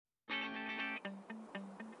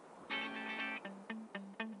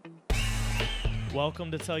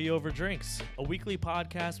Welcome to Tell You Over Drinks, a weekly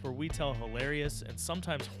podcast where we tell hilarious and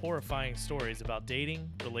sometimes horrifying stories about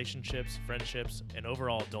dating, relationships, friendships, and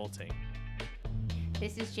overall adulting.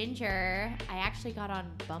 This is Ginger. I actually got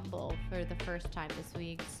on Bumble for the first time this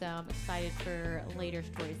week, so I'm excited for later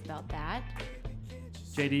stories about that.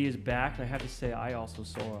 JD is back, and I have to say I also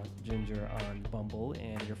saw Ginger on Bumble,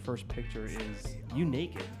 and your first picture is you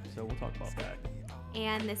naked, so we'll talk about that.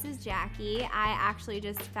 And this is Jackie. I actually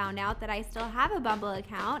just found out that I still have a Bumble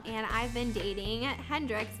account, and I've been dating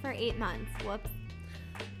Hendrix for 8 months. Whoops.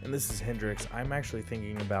 And this is Hendrix. I'm actually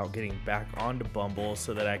thinking about getting back onto Bumble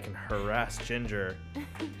so that I can harass Ginger,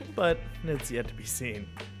 but it's yet to be seen.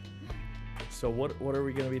 So what are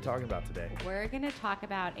we going to be talking about today? We're going to talk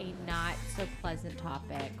about a not so pleasant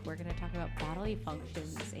topic. We're going to talk about bodily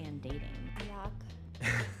functions and dating. Yuck.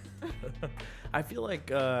 I feel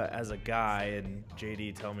like as a guy, and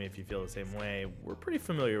JD, tell me if you feel the same way, we're pretty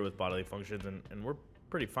familiar with bodily functions and we're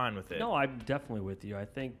pretty fine with it. No, I'm definitely with you. I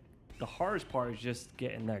think the hardest part is just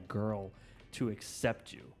getting that girl to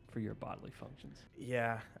accept you for your bodily functions.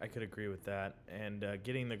 Yeah, I could agree with that. And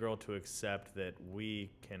getting the girl to accept that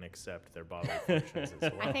we can accept their bodily functions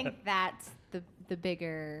as well. I think that's the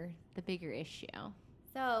bigger issue.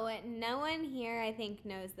 So no one here, I think,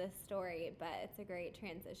 knows this story, but it's a great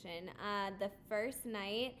transition. The first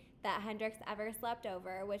night that Hendrix ever slept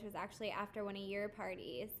over, which was actually after one of your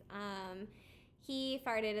parties, he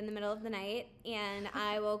farted in the middle of the night, and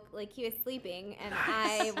I woke, he was sleeping, and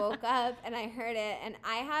I woke up, and I heard it, and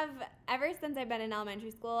I have, ever since I've been in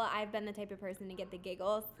elementary school, I've been the type of person to get the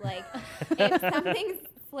giggles. Like, if something's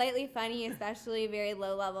slightly funny, especially very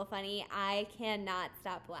low-level funny, I cannot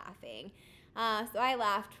stop laughing. So I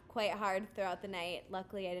laughed quite hard throughout the night.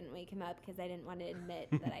 Luckily, I didn't wake him up because I didn't want to admit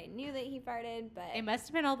that I knew that he farted, but... It must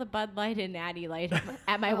have been all the Bud Light and Natty Light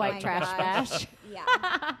at my white trash bash.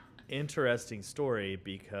 Yeah. Interesting story,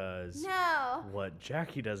 because what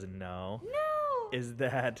Jackie doesn't know is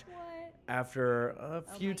that after a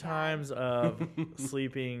few times of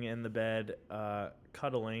sleeping in the bed,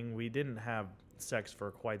 cuddling, we didn't have sex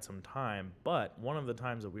for quite some time, but one of the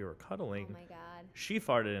times that we were cuddling, Oh my God. she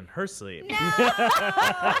farted in her sleep. No!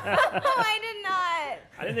 I did not.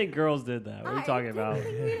 I didn't think girls did that. What are you talking about? I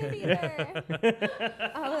didn't think we did either.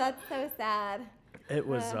 Oh, that's so sad. It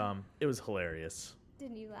was hilarious.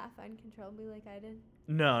 Didn't you laugh uncontrollably like I did?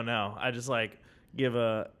 No. I just I gave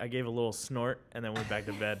a little snort and then went back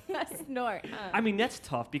to bed. A snort. Huh? I mean, that's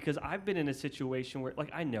tough because I've been in a situation where,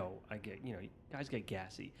 I know guys get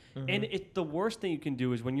gassy. Mm-hmm. And the worst thing you can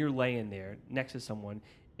do is when you're laying there next to someone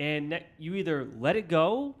and you either let it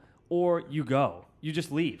go or you go. You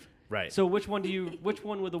just leave. Right. So which one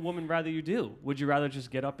would the woman rather you do? Would you rather just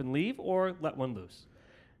get up and leave or let one loose?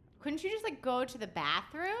 Couldn't you just go to the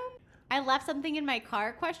bathroom? I left something in my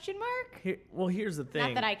car, ? Here's the thing.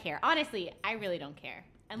 Not that I care. Honestly, I really don't care.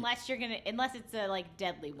 Unless it's a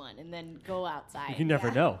deadly one, and then go outside. You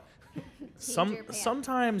never know.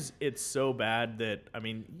 Sometimes it's so bad that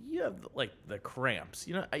you have the cramps.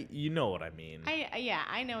 You know what I mean.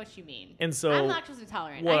 I know what you mean. And so I'm lactose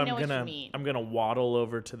intolerant. I know what you mean. I'm gonna waddle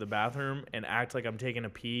over to the bathroom and act like I'm taking a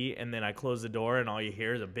pee, and then I close the door, and all you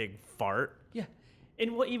hear is a big fart. Yeah.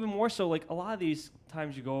 And what even more so, a lot of these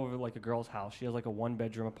times you go over a girl's house, she has a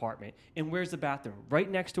 1-bedroom apartment, and where's the bathroom? Right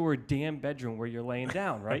next to her damn bedroom where you're laying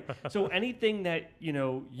down, right? So anything that,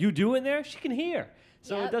 you do in there, she can hear.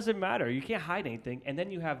 So It doesn't matter. You can't hide anything. And then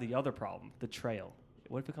you have the other problem, the trail.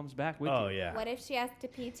 What if it comes back with you? Oh, yeah. What if she has to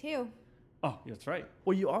pee too? Oh, that's right.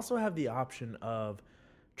 Well, you also have the option of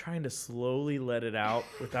trying to slowly let it out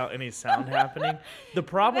without any sound happening. The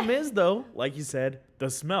problem is, though, like you said, the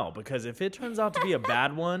smell. Because if it turns out to be a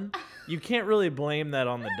bad one, you can't really blame that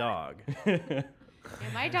on the dog. Yeah,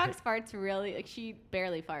 my dog's farts really, she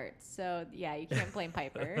barely farts. So, yeah, you can't blame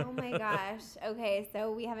Piper. Oh my gosh. Okay,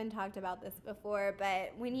 so we haven't talked about this before,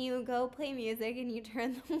 but when you go play music and you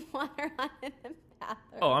turn the water on in the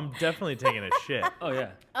bathroom. Oh, I'm definitely taking a shit. Oh,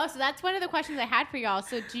 yeah. Oh, so that's one of the questions I had for y'all.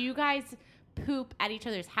 So do you guys poop at each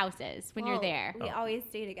other's houses when you're there? We always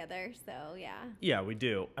stay together, so yeah. Yeah, we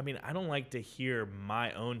do. I don't like to hear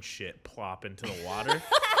my own shit plop into the water.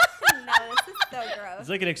 No, this is so gross. It's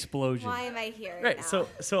like an explosion. Why am I here Right. now?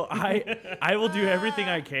 So I will do everything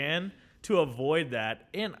I can to avoid that,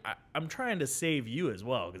 and I'm trying to save you as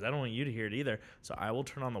well because I don't want you to hear it either. So I will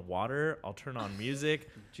turn on the water. I'll turn on music.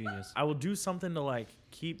 Genius. I will do something to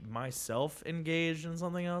keep myself engaged in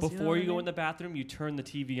something else. Before you go in the bathroom, you turn the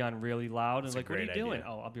TV on really loud and That's a what are you great doing? idea.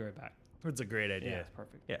 Oh, I'll be right back. It's a great idea. Yeah, it's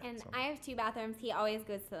perfect. Yeah. And I have 2 bathrooms. He always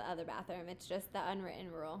goes to the other bathroom. It's just the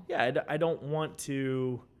unwritten rule. Yeah, I don't want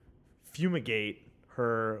to fumigate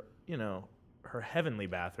her, her heavenly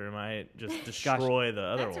bathroom, I just destroy the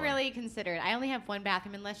other one. That's really considerate. I only have one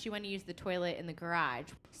bathroom unless you want to use the toilet in the garage.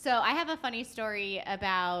 So I have a funny story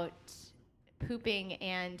about pooping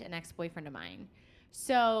and an ex-boyfriend of mine.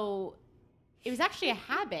 So it was actually a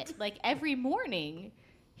habit. Like every morning,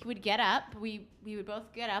 he would get up. We would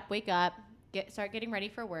both get up, wake up, start getting ready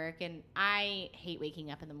for work. And I hate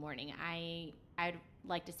waking up in the morning. I'd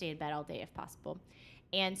like to stay in bed all day if possible.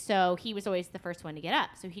 And so he was always the first one to get up.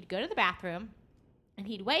 So he'd go to the bathroom and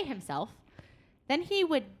he'd weigh himself. Then he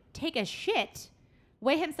would take a shit,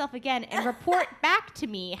 weigh himself again, and report back to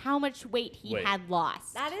me how much weight he had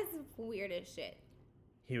lost. That is weird as shit.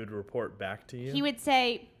 He would report back to you? He would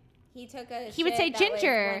say... He took a He would say,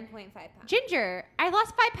 Ginger, 1.5 pounds. Ginger, I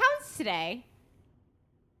lost 5 pounds today.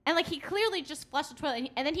 And, like, he clearly just flushed the toilet.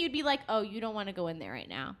 And then he would be like, oh, you don't want to go in there right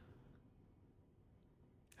now.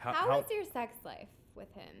 How was your sex life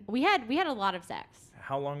with him? We had a lot of sex.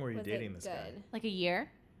 How long were you Was dating it this good? guy? Like a year.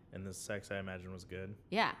 And the sex, I imagine, was good?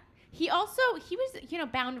 Yeah. He was,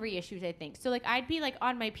 boundary issues, I think. So, like, I'd be, like,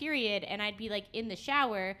 on my period, and I'd be, like, in the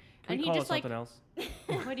shower. Can and we he call just, it something else?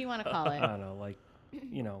 What do you want to call it? I don't know, like,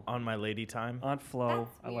 On my lady time? Aunt Flo. That's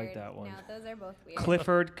I like weird. that one. No, those are both weird.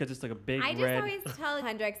 Clifford, because it's like a big I just red. always tell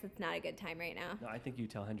Hendrix it's not a good time right now. No, I think you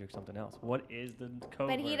tell Hendrix something else. What is the code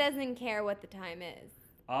But he word? doesn't care what the time is.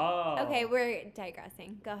 Oh. Okay, we're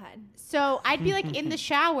digressing. Go ahead. So I'd be like in the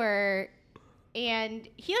shower, and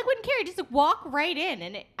he like wouldn't care. He'd just like walk right in,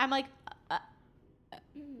 and I'm like,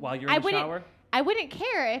 While you're in the shower? I wouldn't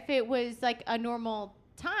care if it was like a normal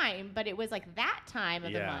time, but it was like that time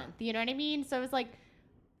of the month. You know what I mean? So it was like,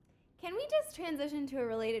 can we just transition to a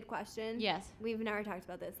related question? Yes. We've never talked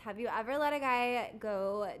about this. Have you ever let a guy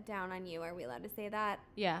go down on you? Are we allowed to say that?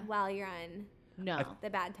 Yeah. While you're on No. the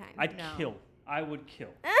bad time? I'd kill. I would kill.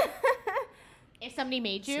 If somebody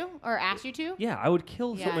made you or asked you to? Yeah, I would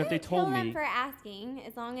kill Yeah. someone if they told kill them me. for asking,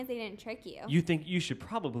 as long as they didn't trick you. You think you should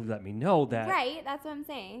probably let me know that. Right, that's what I'm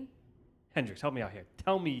saying. Hendrix, help me out here.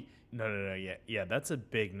 Tell me. No. Yeah, that's a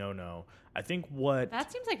big no. I think what That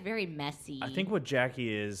seems like very messy. I think what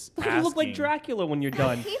Jackie is You asking. look like Dracula when you're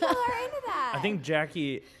done. People are into that. I think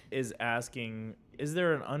Jackie is asking, is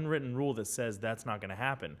there an unwritten rule that says that's not going to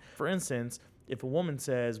happen? For instance, if a woman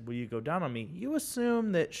says, will you go down on me? You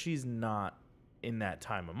assume that she's not in that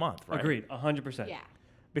time of month, right? Agreed, 100%. Yeah.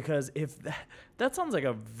 Because if that sounds like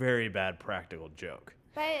a very bad practical joke.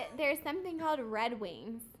 But there's something called Red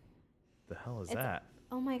Wings. The hell is that?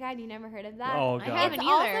 Oh my God, you never heard of that? Oh, I God. haven't It's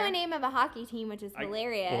either. also a name of a hockey team, which is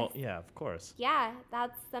hilarious. Well, yeah, of course. Yeah,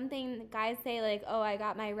 that's something guys say like, oh, I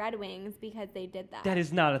got my Red Wings because they did that. That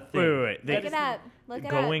is not a thing. Wait. Look it up. Look it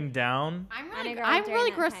up. Going down? I'm On a really, girl I'm during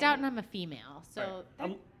really that grossed time. out and I'm a female. So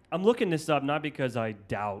I'm looking this up not because I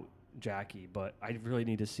doubt Jackie, but I really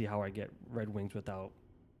need to see how I get Red Wings without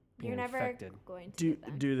being You're never infected. going to Do get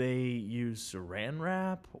them. do they use saran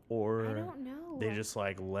wrap or I don't know. they just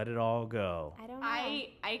like let it all go? I don't know.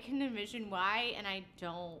 I can envision why, and I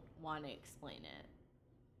don't want to explain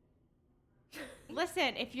it.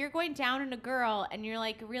 Listen, if you're going down on a girl and you're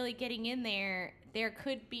like really getting in there, there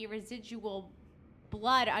could be residual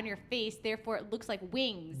blood on your face. Therefore, it looks like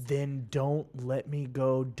wings. Then don't let me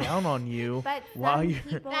go down on you But while some you're.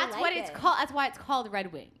 people That's like what it's it. called. That's why it's called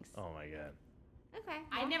Red Wings. Oh my god. Okay.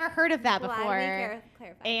 I never heard of that Glad before, we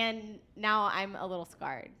clarified. and now I'm a little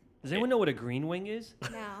scarred. Does anyone know what a green wing is?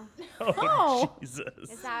 No. Oh. Jesus.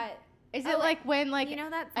 Is that Is Oh, it like when like you know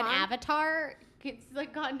that an song? avatar gets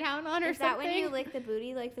like gone down on or Is that something? when you lick the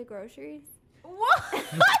booty like the groceries? What?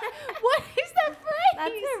 What is that phrase?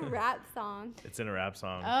 That's a rap song. It's in a rap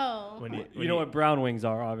song. Oh. When You know what brown wings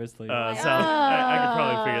are, obviously. I could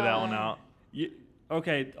probably figure that one out.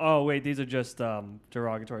 Okay. Oh, wait. These are just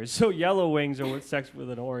derogatory. So yellow wings are with sex with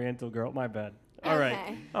an Oriental girl. My bad. All right.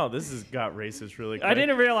 Okay. Oh, this has got racist really quick. I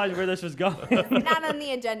didn't realize where this was going. Not on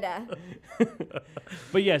the agenda.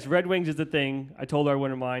 But yes, Red Wings is the thing. I told her I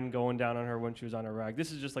wouldn't mind going down on her when she was on a rag.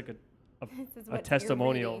 This is just like This is a what you're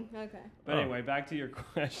testimonial. reading. Okay. But anyway, back to your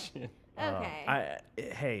question. Okay.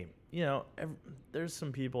 Hey, there's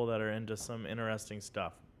some people that are into some interesting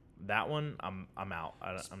stuff. That one, I'm out.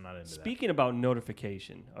 I'm not into Speaking about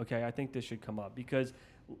notification, okay, I think this should come up because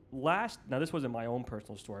now this wasn't my own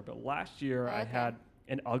personal story, but last year I had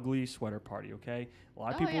an ugly sweater party, okay? A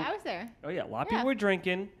lot of people. yeah, I was there. Oh yeah, a lot of people were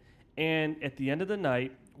drinking, and at the end of the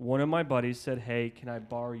night, one of my buddies said, "Hey, can I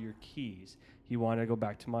borrow your keys?" He wanted to go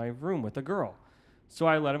back to my room with a girl, so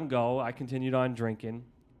I let him go. I continued on drinking,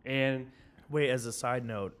 and Wait, as a side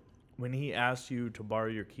note, when he asked you to borrow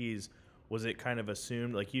your keys, was it kind of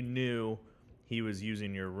assumed, like you knew he was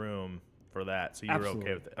using your room for that. So you were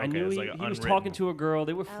okay with it. Okay, I knew he was talking to a girl.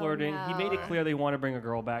 They were flirting. no. He made it clear they want to bring a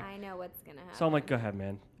girl back. I know what's gonna happen. So I'm like, go ahead,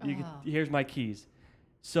 man. Here's my keys.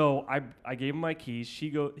 So I gave him my keys.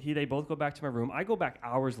 They both go back to my room. I go back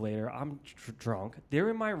hours later. I'm drunk. They're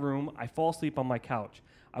in my room. I fall asleep on my couch.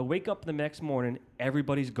 I wake up the next morning.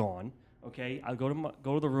 Everybody's gone. Okay. I go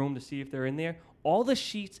to the room to see if they're in there. All the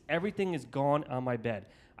sheets, everything is gone on my bed.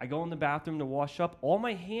 I go in the bathroom to wash up. All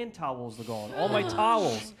my hand towels are gone. All my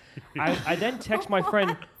towels. I then text my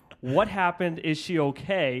friend, what happened? Is she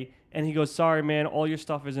okay? And he goes, sorry, man. All your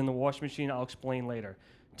stuff is in the washing machine. I'll explain later.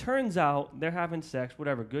 Turns out they're having sex,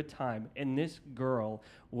 whatever, good time. And this girl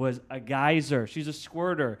was a geyser. She's a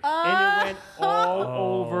squirter. And it went all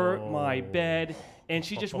over my bed. And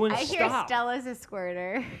she just wouldn't stop. I hear Stella's a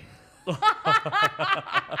squirter.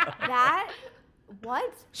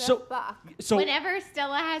 What the fuck? So whenever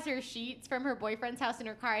Stella has her sheets from her boyfriend's house in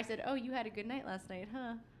her car, I said, oh, you had a good night last night,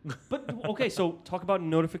 huh? But, okay, so talk about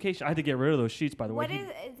notification. I had to get rid of those sheets, by the way. What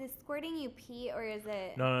is it squirting you pee or is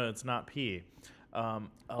it? No, it's not pee.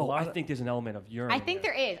 I think there's an element of urine. I think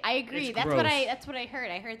there is. I agree. It's That's gross. what I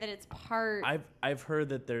heard. I heard that it's part. I've heard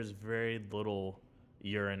that there's very little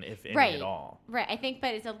urine, if any right. at all. Right. I think,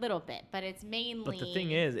 but it's a little bit. But it's mainly. But the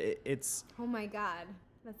thing is, it's. Oh my god,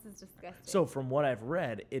 this is disgusting. So from what I've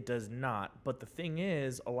read, it does not. But the thing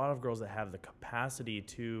is, a lot of girls that have the capacity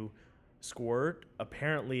to squirt,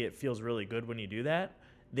 apparently it feels really good when you do that.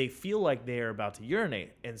 They feel like they are about to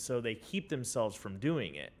urinate, and so they keep themselves from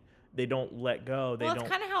doing it. They don't let go. It's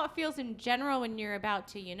kind of how it feels in general when you're about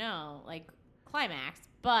to, climax.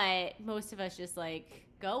 But most of us just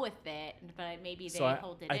go with it. But maybe they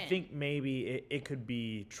hold it in. I think maybe it could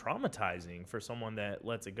be traumatizing for someone that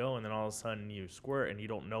lets it go, and then all of a sudden you squirt and you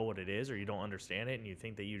don't know what it is, or you don't understand it, and you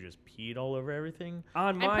think that you just peed all over everything.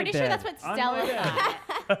 On my bed. I'm pretty sure that's what Stella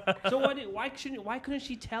thought. So why couldn't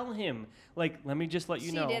she tell him? Let me just let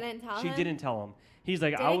you know. She didn't tell him? She didn't tell him. He's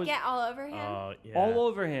like, Did it get all over him? Yeah. All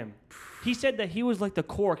over him. He said that he was like the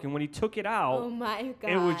cork, and when he took it out, Oh my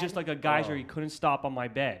god. it was just like a geyser. He couldn't stop on my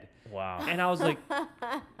bed. Wow. And I was like,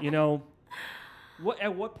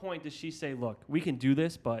 at what point does she say, look, we can do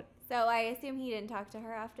this, but So I assume he didn't talk to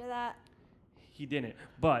her after that. he didn't.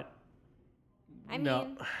 But I no.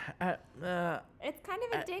 mean, it's kind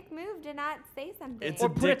of a dick move to not say something. It's Or a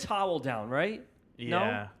put a dick- towel down, right? Yeah. No?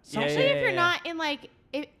 Yeah, Especially yeah, if you're yeah. not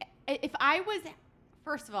in if I was,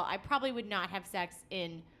 first of all, I probably would not have sex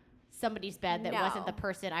in somebody's bed that wasn't the No.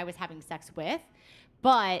 person I was having sex with.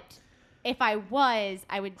 But if I was,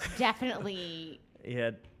 I would definitely.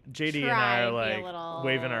 Yeah, JD and I are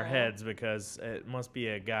waving our heads because it must be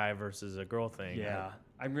a guy versus a girl thing. Yeah.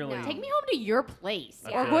 I'm really. No. Take me home to your place,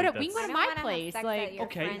 I or feel go like to, we can that's- go to I my don't wanna have place. sex at your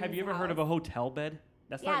Okay, have friend's you ever heard of a house. hotel bed?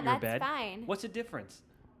 That's Yeah, not your that's bed. fine. What's the difference?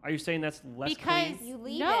 Are you saying that's less because clean? You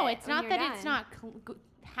leave no, it it's when not you're that it's done. not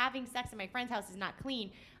having sex at my friend's house is not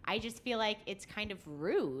clean. I just feel like it's kind of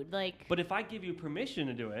rude. But if I give you permission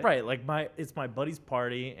to do it, Right, it's my buddy's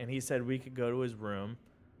party, and he said we could go to his room.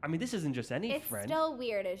 I mean, this isn't just any It's friend. still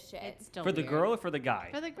weird as shit. it's still For the weird. girl or for the guy?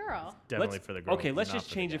 For the girl. Definitely for the girl. Okay, let's not just for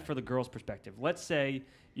the change it guy. for the girl's perspective. Let's say,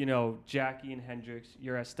 Jackie and Hendrix,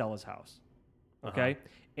 you're at Stella's house. Okay?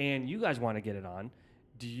 And you guys want to get it on.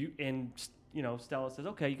 Stella says,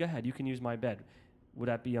 okay, go ahead. You can use my bed. Would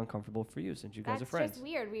that be uncomfortable for you since you guys That's are friends? just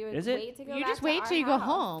weird. We would Is it? wait to go You back just to wait our till you go house.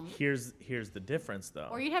 home. Here's the difference, though.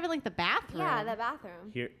 Or you'd have it like the bathroom. Yeah, the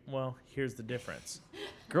bathroom. Here's the difference.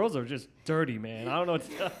 Girls are just dirty, man. I don't know what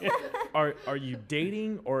to tell you. Are you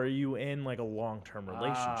dating or are you in a long-term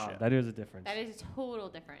relationship? That is a difference. That is a total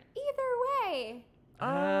different. Either way.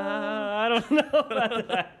 I don't know about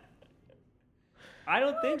that. I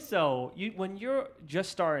don't think so. When you're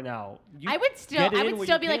just starting out, I would still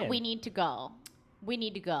be like, can. we need to go. We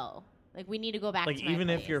need to go. We need to go back to my even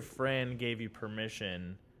place. if your friend gave you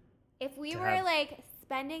permission. If we To were have-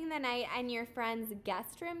 spending the night in your friend's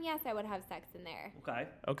guest room, yes, I would have sex in there. Okay.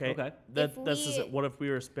 Okay. What if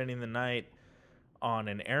we were spending the night on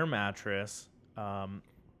an air mattress?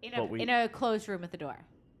 in a closed room at the door.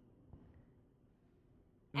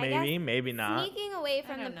 I guess Maybe not. Sneaking away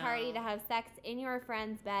from I the don't party know. to have sex in your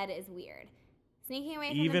friend's bed is weird. Sneaking away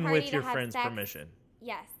from Even the party with to your have friend's sex, permission.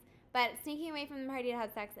 Yes, but sneaking away from the party to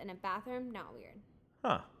have sex in a bathroom, not weird.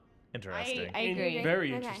 Huh. Interesting. I agree. Very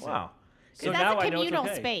Okay. interesting. Wow. So that's now a I know it's communal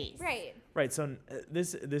okay. space. Right. Right. So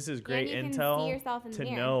this is great you can see intel yourself in the to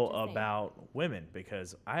mirror, know just saying. about women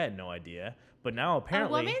because I had no idea. But now A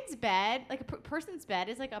apparently woman's bed, like a person's bed,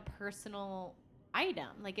 is like a personal item.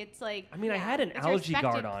 It's like. I mean, I had an it's a allergy guard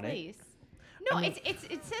respected on it. place. No,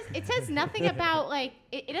 it says nothing about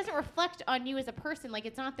it doesn't reflect on you as a person.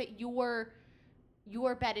 It's not that your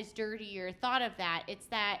bed is dirty or thought of that. It's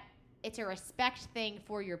that it's a respect thing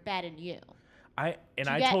for your bed and you. I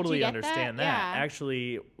totally understand that. Yeah.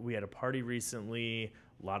 Actually, we had a party recently,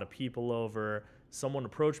 a lot of people over. Someone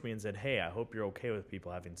approached me and said, hey, I hope you're okay with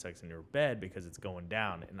people having sex in your bed because it's going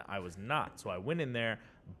down. And I was not. So I went in there,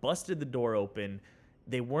 busted the door open.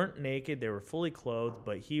 They weren't naked. They were fully clothed,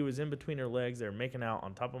 but he was in between her legs. They were making out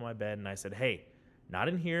on top of my bed. And I said, hey, not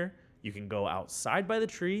in here. You can go outside by the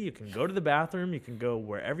tree. You can go to the bathroom. You can go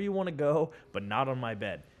wherever you want to go, but not on my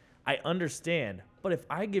bed. I understand. But if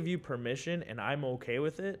I give you permission and I'm okay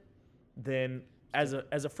with it, then as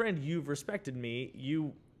a friend, you've respected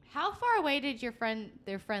me. How far away did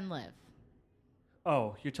their friend live?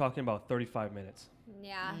 Oh, you're talking about 35 minutes.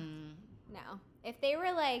 Yeah. No. If they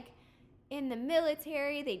were like in the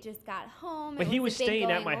military, they just got home. But he was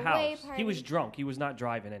staying at my house. He was drunk. He was not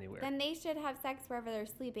driving anywhere. Then they should have sex wherever they're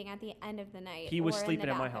sleeping at the end of the night. He was sleeping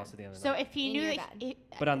at my house at the end of the night. So if he knew that,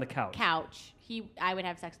 but on the couch. I would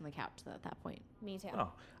have sex on the couch at that point. Me too.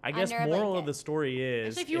 Oh, I guess moral of the story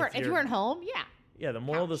is if you weren't home, yeah. Yeah, the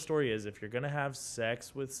moral of the story is if you're going to have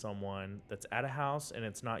sex with someone that's at a house and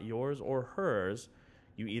it's not yours or hers,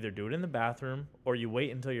 you either do it in the bathroom or you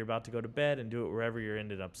wait until you're about to go to bed and do it wherever you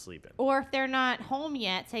ended up sleeping. Or if they're not home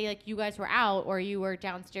yet, say like you guys were out or you were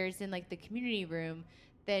downstairs in like the community room,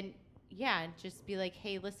 then yeah, just be like,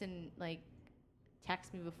 hey, listen, like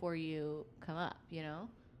text me before you come up, you know?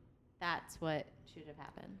 That's what should have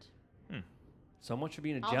happened. So much for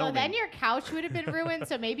being a gentleman. Although then your couch would have been ruined,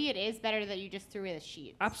 so maybe it is better that you just threw away the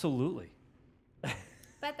sheets. Absolutely.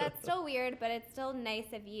 But that's still weird, but it's still nice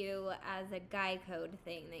of you as a guy code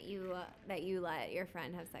thing that you let your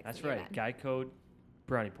friend have sex. That's right. Guy code,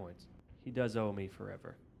 brownie points. He does owe me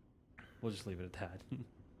forever. We'll just leave it at that.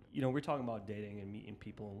 You know, we're talking about dating and meeting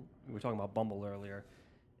people. We were talking about Bumble earlier.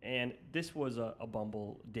 And this was a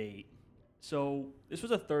Bumble date. So this was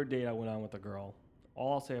a third date I went on with a girl.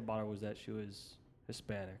 All I'll say about her was that she was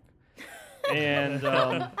Hispanic. And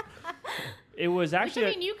it was actually...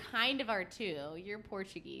 Which, I mean, you kind of are too. You're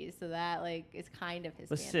Portuguese, so that, like, is kind of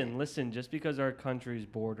Hispanic. Listen, just because our country's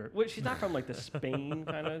border... Well, she's not from, like, the Spain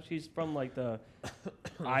kind of. She's from, like, the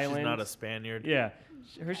islands. She's not a Spaniard. Yeah.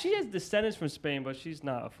 She has descendants from Spain, but she's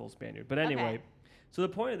not a full Spaniard. But anyway, so the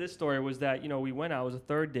point of this story was that, you know, we went out. It was a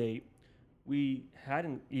third date. We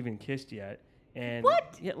hadn't even kissed yet. And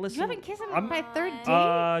what? Yeah, listen. You haven't kissed him by third date?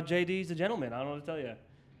 JD's a gentleman. I don't know what to tell you.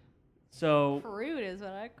 So prude is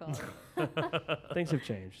what I call it. Things have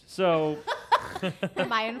changed. So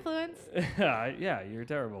my influence? Yeah, you're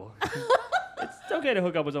terrible. It's okay to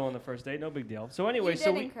hook up with someone on the first date. No big deal. So anyway, you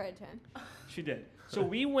did encourage him. She did. So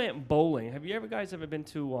we went bowling. Have you guys ever been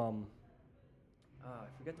to I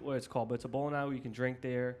forget what it's called, but it's a bowling alley where you can drink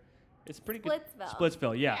there. It's pretty good.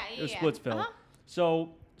 Splitsville. Yeah, it was Splitsville. Uh-huh.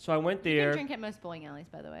 So I went there. You can drink at most bowling alleys,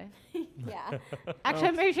 by the way. Yeah. Actually,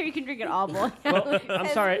 I'm very sure you can drink at all bowling alleys. I'm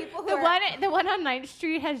sorry. The one on 9th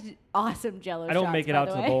Street has awesome Jello shots. I don't make it out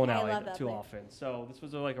to the bowling alley too place. often, so this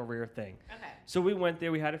was like a rare thing. Okay. So we went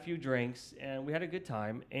there. We had a few drinks, and we had a good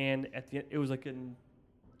time. And at the end, it was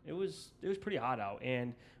it was pretty hot out.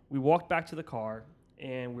 And we walked back to the car,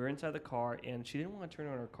 and we were inside the car, and she didn't want to turn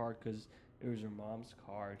on her car because it was her mom's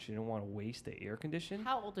car, and she didn't want to waste the air condition.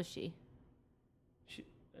 How old is she?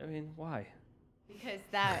 I mean, why? Because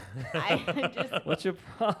I just...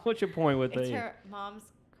 What's your point with it's her mom's...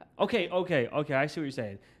 Okay, I see what you're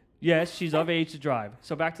saying. Yes, she's of age to drive.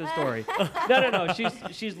 So back to the story. No.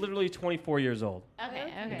 She's literally 24 years old.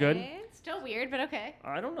 Okay. Good? Still weird, but okay.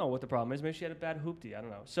 I don't know what the problem is. Maybe she had a bad hoopty. I don't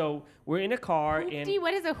know. So we're in a car. Hoopty?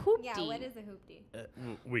 What is a hoopty? Yeah, what is a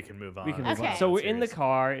hoopty? We can move on. We can move on. So we're in the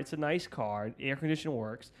car. It's a nice car. The air conditioner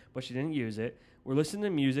works, but she didn't use it. We're listening to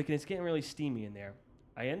music, and it's getting really steamy in there.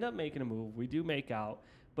 I end up making a move. We do make out,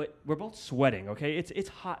 but we're both sweating, okay? It's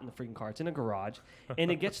hot in the freaking car. It's in a garage.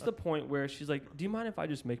 And it gets to the point where she's like, do you mind if I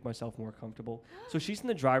just make myself more comfortable? So she's in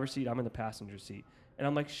the driver's seat. I'm in the passenger seat. And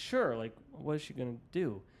I'm like, sure. Like, what is she going to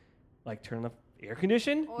do? Like, turn on the air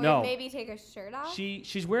condition? Or no. maybe take her shirt off?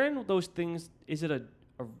 She's wearing those things. Is it a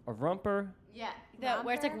romper? Yeah.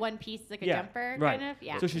 Where it's like one piece, like a jumper, right. kind of?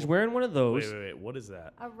 Yeah. So she's wearing one of those. Wait. What is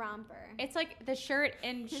that? A romper. It's like the shirt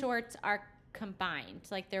and shorts are combined,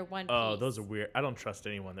 like they're one piece. Oh, those are weird. I don't trust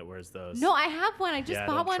anyone that wears those. No, I have one. I just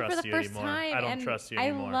bought one for the first time. I don't trust you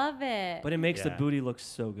anymore. I love it. But it makes the booty look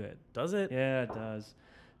so good. Does it? Yeah, it does.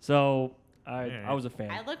 So I was a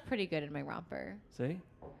fan. I look pretty good in my romper. See?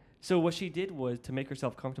 So what she did was, to make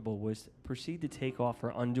herself comfortable, was proceed to take off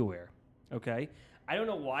her underwear. Okay? I don't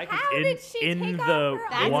know why. How did she take off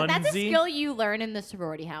her onesie? That's a skill you learn in the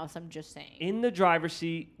sorority house, I'm just saying. In the driver's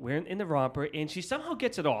seat, wearing in the romper, and she somehow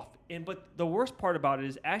gets it off. But the worst part about it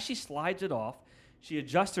is, as she slides it off, she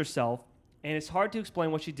adjusts herself, And it's hard to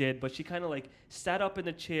explain what she did, but she kind of like sat up in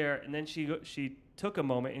the chair, and then she took a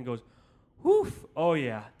moment and goes, "Woof! Oh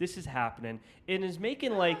yeah, this is happening." And is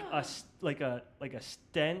making like a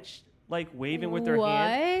stench, like waving with her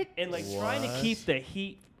hand, and like trying to keep the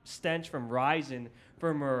heat stench from rising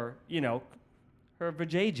from her, her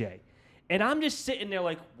vajayjay. And I'm just sitting there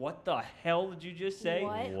like, what the hell did you just say?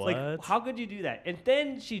 What? Like, how could you do that? And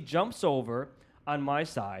then she jumps over on my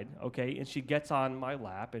side, okay, and she gets on my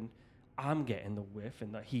lap, and I'm getting the whiff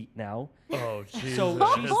and the heat now. Oh, Jesus. So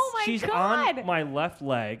she's God. on my left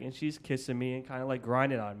leg, and she's kissing me and kind of like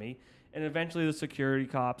grinding on me. And eventually the security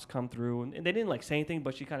cops come through, and they didn't like say anything,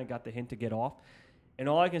 but she kind of got the hint to get off. And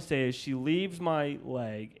all I can say is she leaves my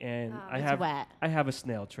leg, and I have a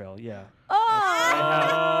snail trail, yeah.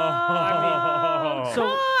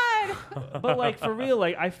 But like for real,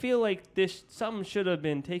 like I feel like something should have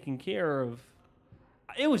been taken care of.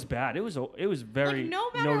 It was bad. It was very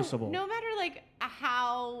noticeable. No matter like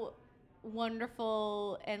how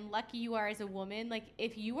wonderful and lucky you are as a woman, like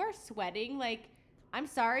if you are sweating, like I'm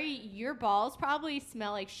sorry, your balls probably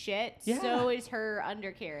smell like shit. Yeah. So is her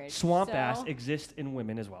undercarriage. Swamp ass exists in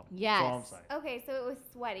women as well. Yes. That's all I'm saying. Okay, so it was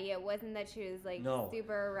sweaty. It wasn't that she was like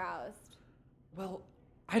super aroused. Well,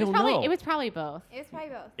 I don't know. It was probably both. It was probably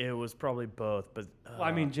both. It was probably both, but... Well,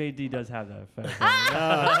 I mean, JD does have that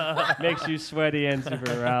effect. Makes you sweaty and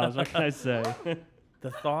super aroused. What can I say? The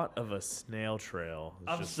thought of a snail trail.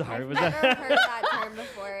 I'm sorry. I've Was never that? heard that term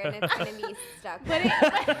before, and it's going to be stuck. But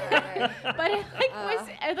it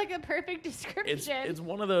was like a perfect description. It's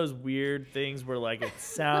one of those weird things where like it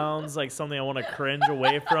sounds like something I want to cringe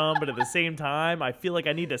away from, but at the same time, I feel like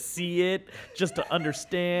I need to see it just to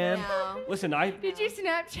understand. No. Listen, Did you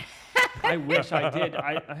Snapchat? I wish I did.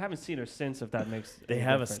 I haven't seen her since. If that makes They any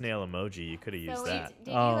have difference. a snail emoji. You could have used that.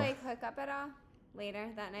 Did you like hook up at all later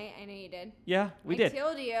that night? I know you did. Yeah, we did. I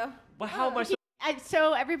told you. But how much?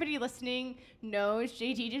 So everybody listening knows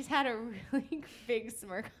JD just had a really big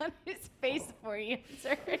smirk on his face before he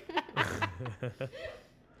answered.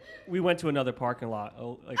 We went to another parking lot,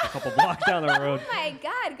 like a couple blocks down the road. Oh my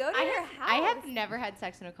God, go to your house. I have never had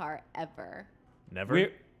sex in a car ever. Never?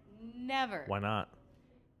 Never. Why not?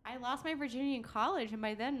 I lost my virginity in college, and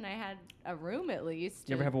by then I had a room at least.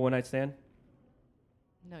 You ever have a one night stand?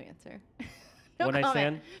 No answer. No one night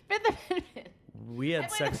comment. stand? Fifth Amendment. We had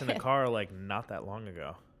sex in a car like not that long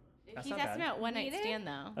ago. That's He's not asking bad. about one night did? stand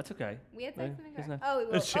though. That's okay. We had sex in Isn't the that-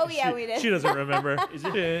 car. Oh, yeah, we did. She doesn't remember.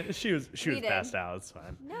 She was did. passed out. It's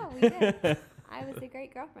fine. No, we did. I was a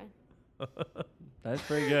great girlfriend. That's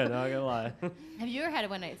pretty good. Not gonna lie. Have you ever had a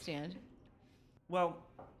one night stand? Well,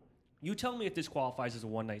 you tell me if this qualifies as a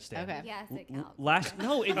one night stand. Okay. Yes, it counts.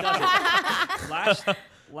 No, it doesn't.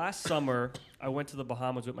 Last summer, I went to the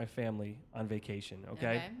Bahamas with my family on vacation.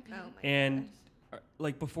 Okay. Oh my And gosh.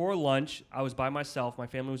 like before lunch, I was by myself. My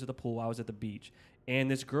family was at the pool. I was at the beach. And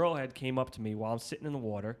this girl came up to me while I'm sitting in the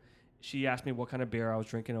water. She asked me what kind of beer I was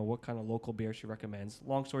drinking or what kind of local beer she recommends.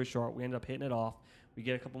 Long story short, we ended up hitting it off. We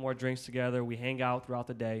get a couple more drinks together. We hang out throughout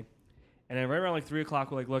the day. And then right around like 3 o'clock,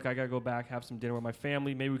 we're like, look, I got to go back, have some dinner with my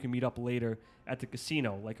family. Maybe we can meet up later at the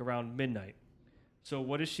casino, like around midnight. So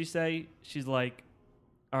what does she say? She's like,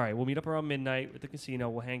 all right, we'll meet up around midnight at the casino.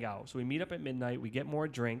 We'll hang out. So we meet up at midnight. We get more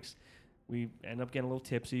drinks. We end up getting a little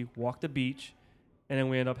tipsy, walk the beach, and then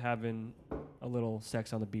we end up having a little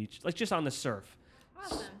sex on the beach, like just on the surf.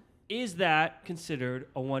 Awesome. Is that considered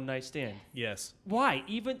a one-night stand? Yes. Why?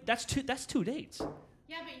 Even that's two dates.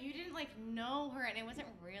 Yeah, but you didn't like know her, and it wasn't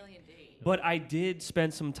really a date. But I did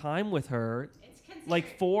spend some time with her,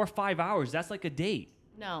 like 4 or 5 hours. That's like a date.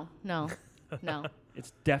 No.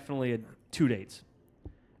 It's definitely 2 dates.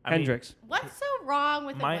 I mean, Hendrix. What's so wrong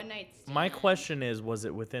with a one night stand? My question is, was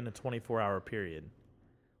it within a 24-hour period?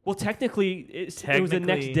 Well, technically, it was the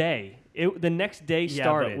next day. The next day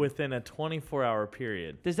started. Yeah, but within a 24-hour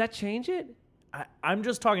period. Does that change it? I'm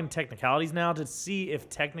just talking technicalities now to see if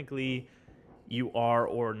technically you are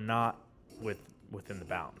or not within the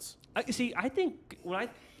bounds. I think when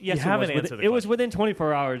You haven't answered the it was question. within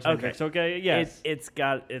 24 hours. Okay. Hendrix, okay. Yes. It's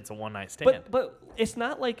a one-night stand. But it's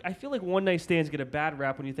not like I feel like one night stands get a bad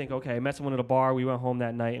rap when you think, okay, I met someone at a bar, we went home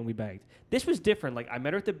that night and we banged. This was different. Like I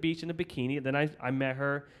met her at the beach in a bikini, and then I met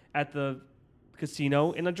her at the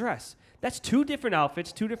casino in a dress. That's 2 different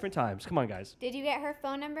outfits, 2 different times. Come on, guys. Did you get her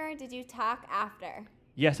phone number? Did you talk after?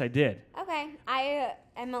 Yes, I did. Okay,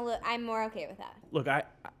 I'm more okay with that. Look,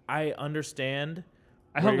 I understand.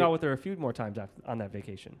 I hung out with her a few more times on that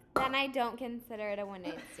vacation. Then I don't consider it a one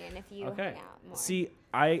night stand if you Okay. hang out more. See,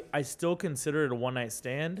 I still consider it a one-night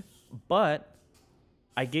stand, but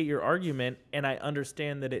I get your argument, and I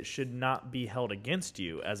understand that it should not be held against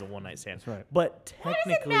you as a one-night stand. That's right. But technically,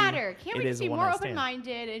 Why does it matter? Can't we it just is be a more one-night stand.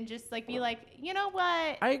 open-minded and just like be like, you know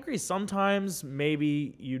what? I agree. Sometimes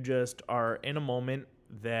maybe you just are in a moment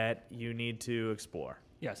that you need to explore.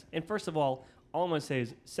 Yes. And first of all I'm going to say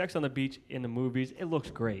is sex on the beach in the movies, it looks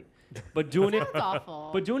great. But doing it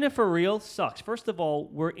awful. But doing it for real sucks. First of all,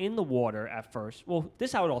 we're in the water at first. Well,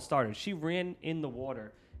 this is how it all started. She ran in the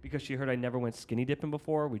water because she heard I never went skinny dipping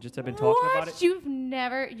before. We just have been talking about it. You had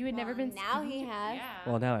never been Now skinny he dipping? has. Yeah.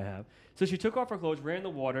 Well, now I have. So she took off her clothes, ran in the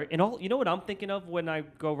water, and all you know what I'm thinking of when I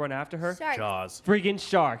go run after her? Sharks. Jaws. Friggin'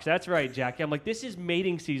 sharks. That's right, Jackie. I'm like, this is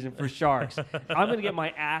mating season for sharks. I'm going to get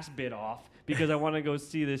my ass bit off because I want to go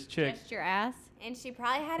see this chick. Just your ass. And she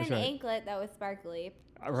probably had That's an right. anklet that was sparkly.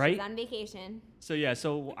 Right? She's on vacation. So, yeah,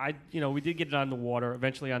 we did get it on the water,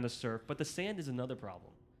 eventually on the surf, but the sand is another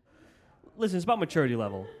problem. Listen, it's about maturity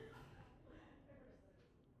level.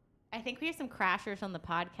 I think we have some crashers on the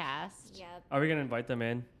podcast. Yep. Are we going to invite them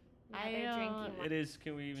in? Now I they're don't- drinking. It is.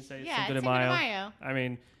 Can we even say Yeah, Cinco de it's Cinco de Mayo? Mayo. I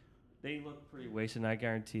mean, they look pretty wasted, and I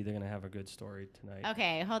guarantee they're going to have a good story tonight.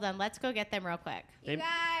 Okay, hold on. Let's go get them real quick. They- You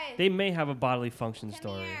guys. They may have a bodily function come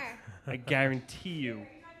story. here. I guarantee you.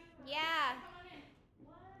 Yeah.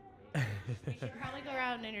 We should probably go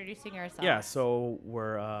around introducing ourselves. Yeah, so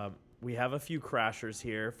we have a few crashers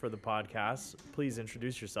here for the podcast. Please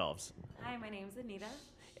introduce yourselves. Hi, my name's Anita.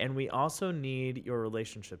 And we also need your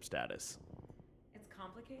relationship status. It's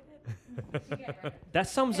complicated. That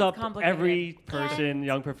sums It's up complicated. every person,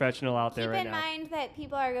 young professional out there Keep right in now. mind that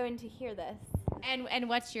people are going to hear this. And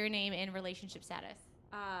what's your name and relationship status?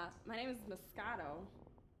 My name is Moscato.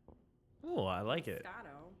 Oh, I like it.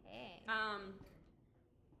 Moscato. Hey.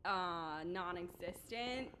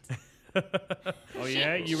 Non-existent. Oh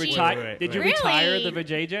yeah, you She- retired? Wait, Did you wait. retire Really? the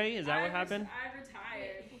vajayjay? Is that what happened? I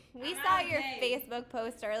retired. We saw your Facebook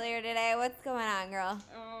post earlier today. What's going on, girl?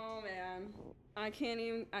 Oh man, I can't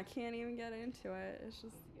even get into it. It's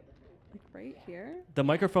just like right here. The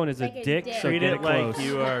microphone is Like a a dick, dick. so Treat get it it like close.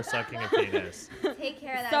 you are sucking a penis. Take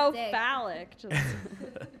care of that So dick. phallic, just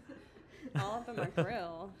all up in my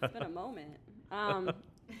grill. It's been a moment.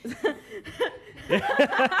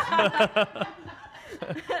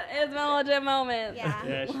 It's been a legit moment. Yeah.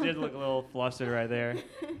 Yeah, she did look a little flustered right there.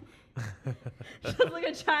 She's like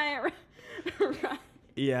a giant.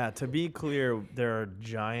 Yeah, to be clear, there are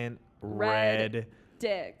giant Red. red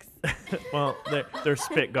Dicks. well, they're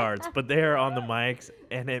spit guards, but they're on the mics,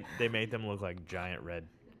 and they made them look like giant red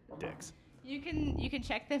dicks. You can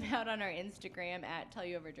check them out on our Instagram at Tell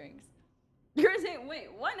You Over Drinks. You're saying, wait,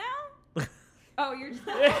 what now? Oh, you're just.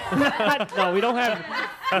 No, we don't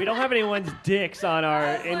have anyone's dicks on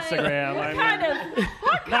our Instagram. What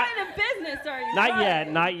kind of business are you? Not running?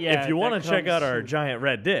 yet, not yet. If you want That to check comes out our soon. giant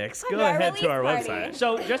red dicks, go Our ahead to our release party. website.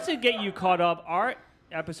 So just to get you caught up, our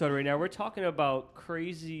episode right now, we're talking about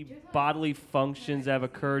crazy bodily functions that have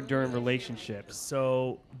occurred during relationships.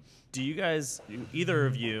 So, do you guys, either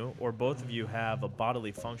of you or both of you, have a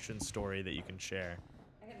bodily function story that you can share?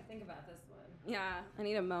 I gotta think about this one. Yeah, I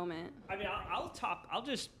need a moment. I mean, I'll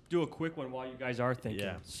just do a quick one while you guys are thinking.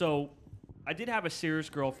 Yeah. So, I did have a serious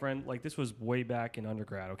girlfriend. Like, this was way back in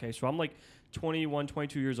undergrad, okay? So, I'm like 21,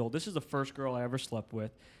 22 years old. This is the first girl I ever slept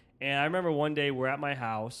with. And I remember one day we're at my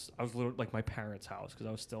house. I was literally like my parents' house because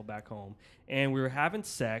I was still back home. And we were having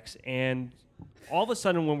sex. And all of a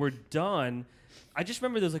sudden, when we're done, I just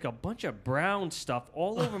remember there's like a bunch of brown stuff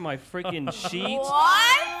all over my freaking sheets.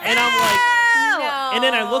 What? And I'm like, No. and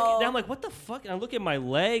then I look, and I'm like, what the fuck? And I look at my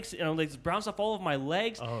legs, and I'm like, there's brown stuff all over my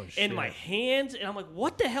legs Oh, and shit. my hands, and I'm like,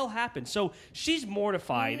 what the hell happened? So she's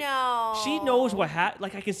mortified. No. She knows what happened.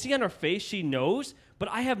 Like, I can see on her face she knows, but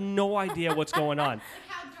I have no idea what's going on. Like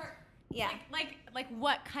how dark? Yeah. Like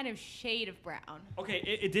what kind of shade of brown? Okay,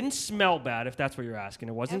 it didn't smell bad, if that's what you're asking.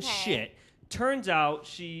 It wasn't Okay. shit. Turns out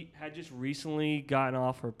she had just recently gotten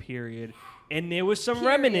off her period, and there was some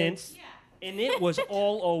remnants, and it was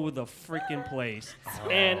all over the freaking place.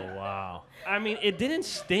 And Oh, wow. I mean, it didn't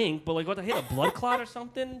stink, but like, what, I hit a blood clot or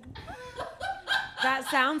something? That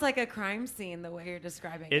sounds like a crime scene the way you're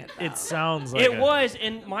describing it. It sounds like It was,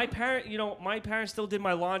 and my parents still did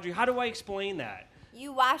my laundry. How do I explain that?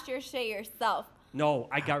 You wash your shit yourself. No,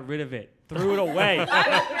 I got rid of it, threw it away. All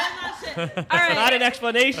That's right. not an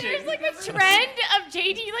explanation. There's like a trend of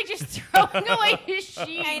JD like just throwing away his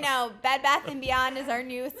sheets. I know. Bed Bath & Beyond is our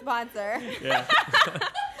new sponsor. Yeah.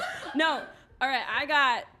 No. All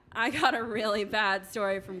right. I got a really bad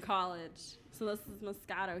story from college. So this is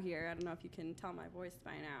Moscato here. I don't know if you can tell my voice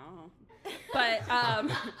by now. But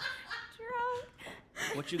Drunk.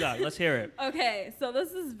 What you got? Let's hear it. okay, so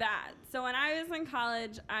this is bad. So when I was in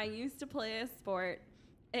college, I used to play a sport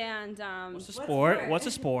And what's a sport? What's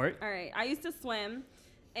a sport? All right, I used to swim,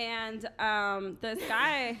 and this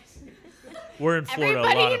guy. We're in Florida.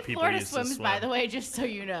 Everybody a lot in of people Florida used swims, to swim. by the way, just so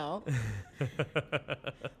you know.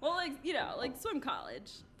 Well, like swim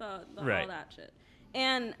college, the Right. all that shit.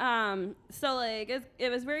 And so like it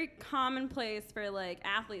was very commonplace for like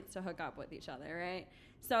athletes to hook up with each other, right?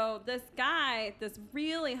 So this guy, this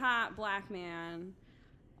really hot black man,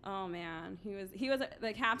 oh man, he was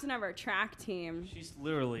the captain of our track team. She's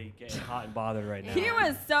literally getting hot and bothered right now. He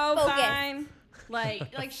was so fine.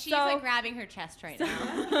 Like she's like grabbing her chest right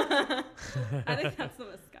now. I think that's the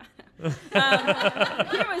Moscato.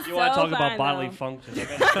 He was You want to talk fine, about bodily though. functions? I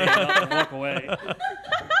gotta stand up and walk away.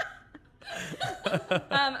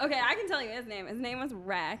 Okay, I can tell you his name. His name was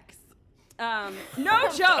Rex. No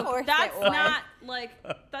joke. That's not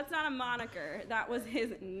a moniker. That was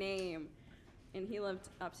his name, and he lived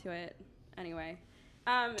up to it. Anyway,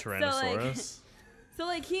 Tyrannosaurus. So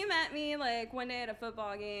he met me like one day at a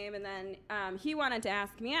football game, and then he wanted to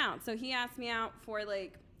ask me out. So he asked me out for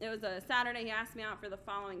it was a Saturday. He asked me out for the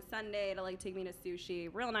following Sunday to take me to sushi.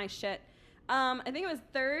 Real nice shit. I think it was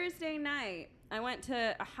Thursday night. I went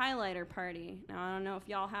to a highlighter party. Now I don't know if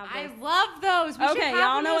y'all have this. I love those. We should have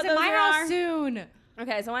y'all know those what at my those house are? soon.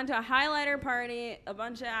 Okay, so I went to a highlighter party. A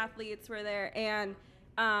bunch of athletes were there, and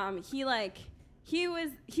he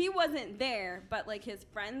wasn't there, but his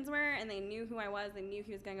friends were, and they knew who I was. They knew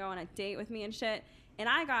he was gonna go on a date with me and shit. And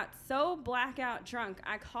I got so blackout drunk,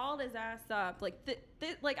 I called his ass up. I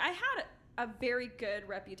had a very good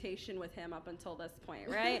reputation with him up until this point,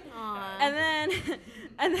 right? and then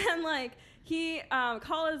he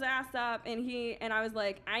called his ass up, and I was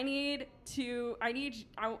like, I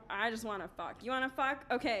just want to fuck. You want to fuck?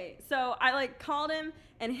 Okay. So I called him,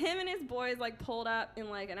 and him and his boys pulled up in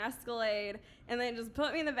an Escalade, and they just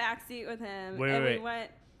put me in the back seat with him. Wait. We went.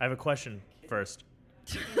 I have a question first.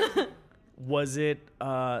 Was it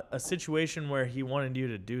a situation where he wanted you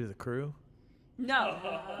to do the crew? No.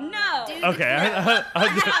 Okay. No. He I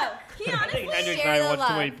honestly think Hendrix and share I the watch too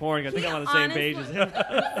love. many porn. I think I'm on the same page as him.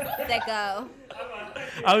 Sicko.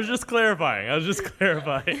 I was just clarifying. I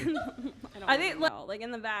think in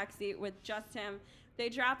the back seat with just him. They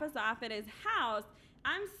drop us off at his house.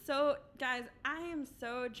 I am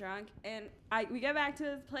so drunk, and we get back to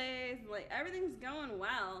his place. Everything's going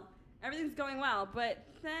well, but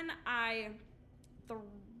then I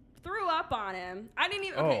threw up on him. I didn't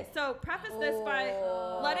even. Okay, so preface this by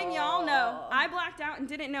letting y'all know I blacked out and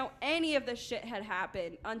didn't know any of this shit had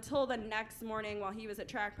happened until the next morning while he was at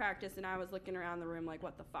track practice, and I was looking around the room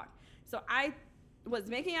what the fuck. So I was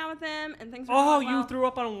making out with him, and things were going well. You threw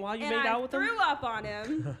up on him while you made out with him? I threw up on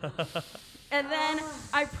him. And then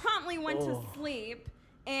I promptly went to sleep,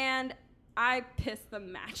 and I pissed the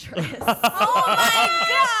mattress. Oh my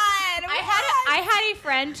God! I had a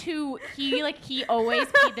friend who he always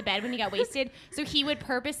peed the bed when he got wasted, so he would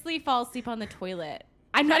purposely fall asleep on the toilet.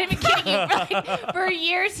 I'm not even kidding you. For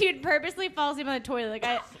years, he would purposely fall asleep on the toilet.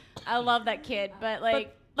 I love that kid, but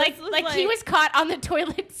he was caught on the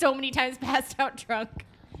toilet so many times, passed out drunk.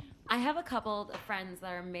 I have a couple of friends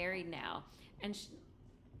that are married now, and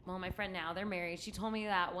my friend now, they're married. She told me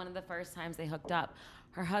that one of the first times they hooked up,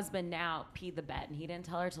 her husband now peed the bed, and he didn't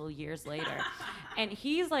tell her till years later. And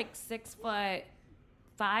he's 6'5",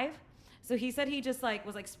 so he said he just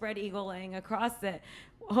was spread eagle laying across it,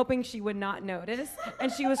 hoping she would not notice.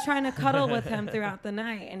 And she was trying to cuddle with him throughout the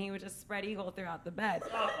night, and he would just spread eagle throughout the bed.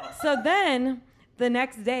 So then the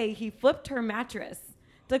next day, he flipped her mattress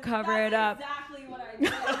to cover it up. Exactly what I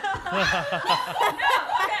did. No,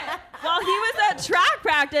 okay. While he was at track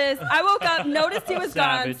practice, I woke up, noticed he was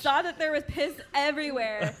gone, saw that there was piss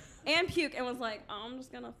everywhere and puke, and was like, I'm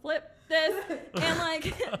just gonna flip this. And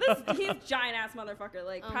he's giant ass motherfucker,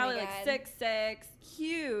 probably 6'6",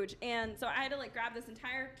 huge. And so I had to grab this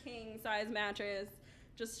entire king size mattress,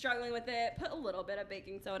 just struggling with it, put a little bit of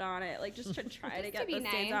baking soda on it, just to try to get the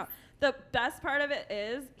stains out. The best part of it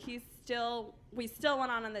is we still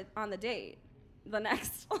went on the date. The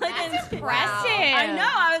next, That's impressive. I know.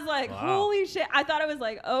 I was wow. Holy shit! I thought it was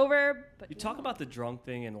over. But You talk about the drunk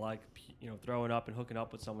thing and throwing up and hooking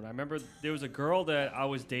up with someone. I remember there was a girl that I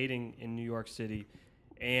was dating in New York City,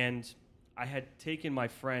 and I had taken my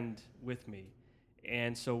friend with me,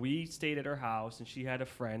 and so we stayed at her house, and she had a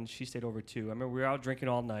friend. She stayed over too. I remember we were out drinking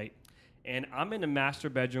all night, and I'm in the master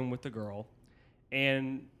bedroom with the girl,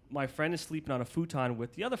 and my friend is sleeping on a futon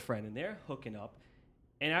with the other friend, and they're hooking up.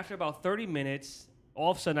 And after about 30 minutes,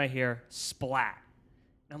 all of a sudden I hear splat.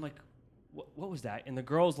 And I'm like, what was that? And the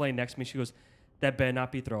girl's laying next to me. She goes, that better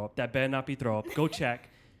not be throw up. That better not be throw up. Go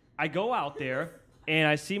check. I go out there, and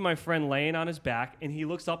I see my friend laying on his back, and he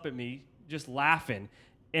looks up at me just laughing.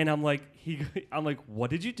 And I'm like, what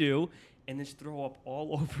did you do? And just throw up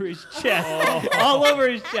all over his chest, all over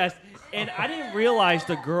his chest. And I didn't realize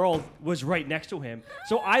the girl was right next to him.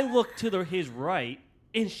 So I looked to his right,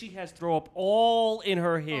 and she has throw up all in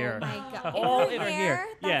her hair. Oh my God. All in her hair.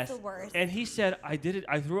 That's Yes. the worst. And he said, I did it.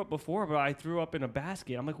 I threw up before, but I threw up in a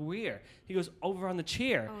basket. I'm like, where? He goes, over on the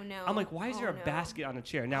chair. Oh, no. I'm like, why is there a no. basket on the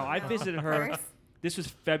chair? Now, I visited her. First? This was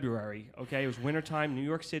February, okay? It was wintertime, New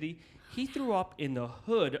York City. He threw up in the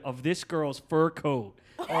hood of this girl's fur coat.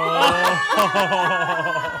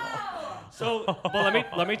 So, but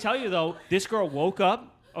let me tell you though, this girl woke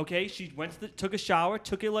up. Okay, she took a shower,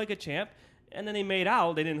 took it like a champ, and then they made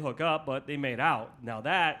out. They didn't hook up, but they made out. Now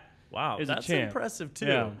that is that's a champ. impressive too.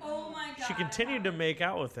 Yeah. Oh my God. She continued to make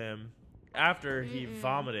out with him after he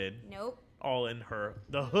vomited Nope. all in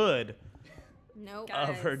the hood Nope.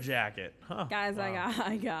 of her jacket. Huh, Guys, wow.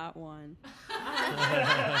 I got one.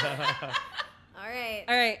 All right.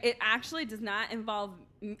 All right, it actually does not involve.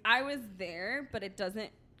 I was there, but it doesn't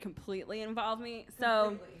completely involve me.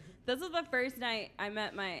 So, this was the first night I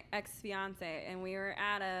met my ex-fiance, and we were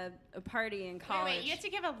at a party in college. Wait, you have to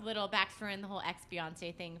give a little backstory on the whole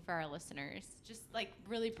ex-fiance thing for our listeners, just like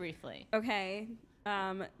really briefly. Okay.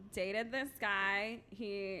 Dated this guy.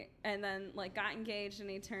 And then like got engaged, and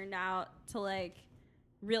he turned out to like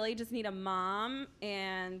really just need a mom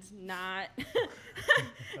and not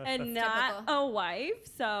not a wife.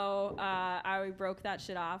 So I broke that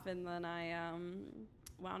shit off, and then I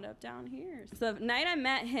wound up down here. So the night I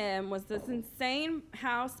met him was this insane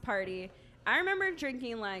house party. I remember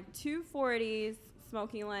drinking like 2 40s,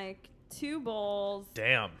 smoking like 2 bowls.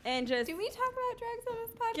 Damn. And just Do we talk about drugs on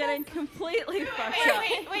this podcast? getting completely fucked up.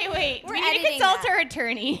 Wait. We're We need to editing consult that. our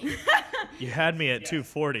attorney. You had me at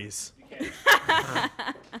 240s.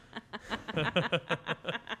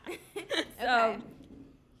 So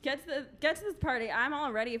get to this party. I'm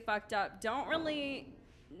already fucked up. Don't really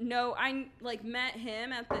know. I like met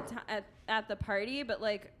him at the at the party, but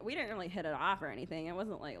like we didn't really hit it off or anything. It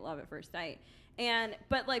wasn't like love at first sight.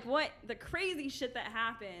 But like what the crazy shit that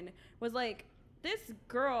happened was like this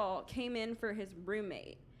girl came in for his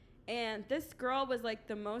roommate. And this girl was like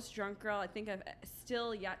the most drunk girl I think I've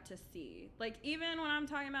still yet to see. Like even when I'm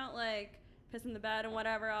talking about like pissing the bed and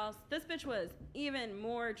whatever else, this bitch was even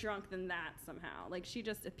more drunk than that somehow. Like she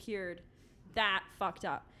just appeared that fucked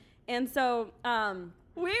up. And so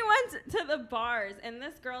we went to the bars, and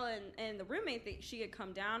this girl and the roommate that she had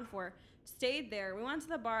come down for stayed there. We went to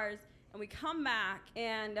the bars, and we come back,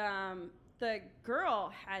 and the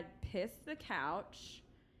girl had pissed the couch.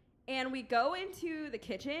 And we go into the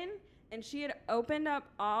kitchen, and she had opened up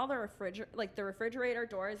all the refrigerator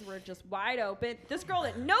doors were just wide open. This girl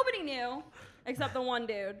that nobody knew except the one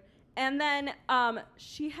dude. And then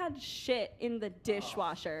she had shit in the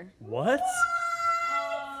dishwasher. What?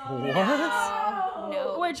 What?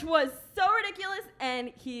 No. Which was so ridiculous,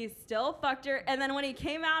 and he still fucked her. And then when he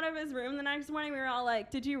came out of his room the next morning, we were all like,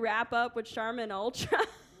 did you wrap up with Charmin Ultra?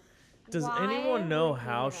 Does Why anyone know would you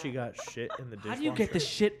how do she got shit in the dishwasher? How do you get the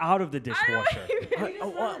shit out of the dishwasher?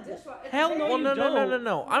 Hell no, Well, you no, don't.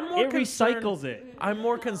 no. I'm more It concerned. recycles it. I'm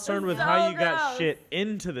more concerned with So how you got gross. shit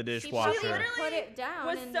into the She dishwasher. literally put it down.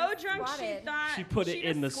 was and so just drunk she squatted. thought She put it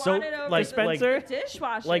in the just soap squatted over like- dispenser? the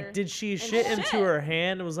dishwasher. Like, did she shit into shit. her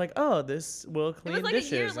hand and was like, "Oh, this will It clean was like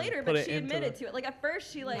dishes"? a year and later, put but it she into admitted the- to it. Like at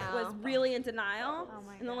first, she like No. was really in denial, Oh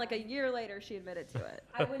my and then like a God. year later, she admitted to it.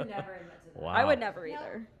 I would never admit to that. Wow. I would never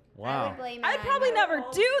either. I Wow. would blame it I'd on probably you. never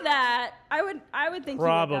do that. I would think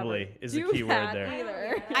Probably you would never is the do key word that there.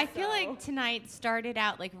 Either. I feel like tonight started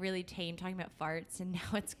out like really tame, talking about farts, and now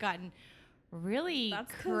it's gotten really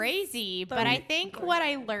That's 'cause crazy. the- But I think what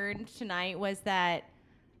I learned tonight was that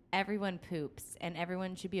everyone poops, and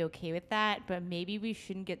everyone should be okay with that. But maybe we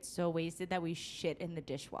shouldn't get so wasted that we shit in the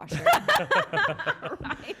dishwasher.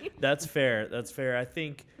 Right? That's fair. That's fair. I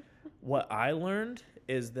think what I learned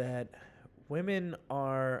is that women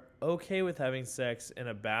are okay with having sex in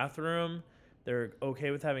a bathroom. They're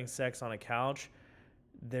okay with having sex on a couch.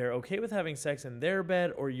 They're okay with having sex in their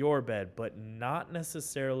bed or your bed, but not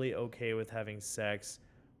necessarily okay with having sex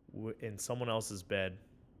in someone else's bed,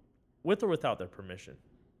 with or without their permission.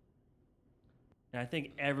 And I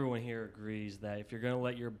think everyone here agrees that if you're going to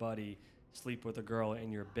let your buddy sleep with a girl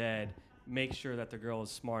in your bed, make sure that the girl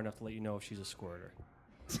is smart enough to let you know if she's a squirter.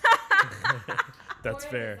 That's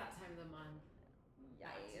fair. That time of the month.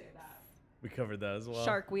 We covered that as well.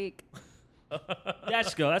 Shark Week.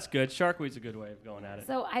 That's good. That's good. Shark Week's a good way of going at it.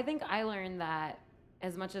 So I think I learned that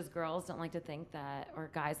as much as girls don't like to think that, or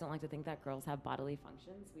guys don't like to think that girls have bodily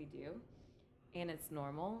functions, we do, and it's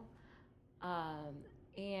normal.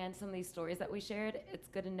 and some of these stories that we shared, it's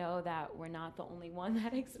good to know that we're not the only one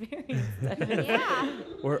that experienced it. Yeah.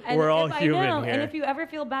 We're all human here. And if you ever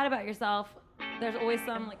feel bad about yourself, there's always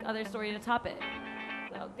some like other story to top it.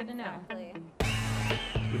 So good to know. Exactly.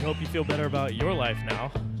 We hope you feel better about your life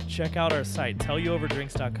now. Check out our site,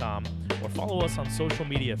 tellyouoverdrinks.com, or follow us on social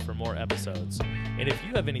media for more episodes. And if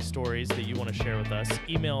you have any stories that you want to share with us,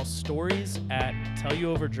 email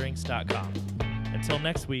stories@tellyouoverdrinks.com. Until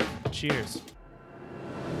next week, cheers.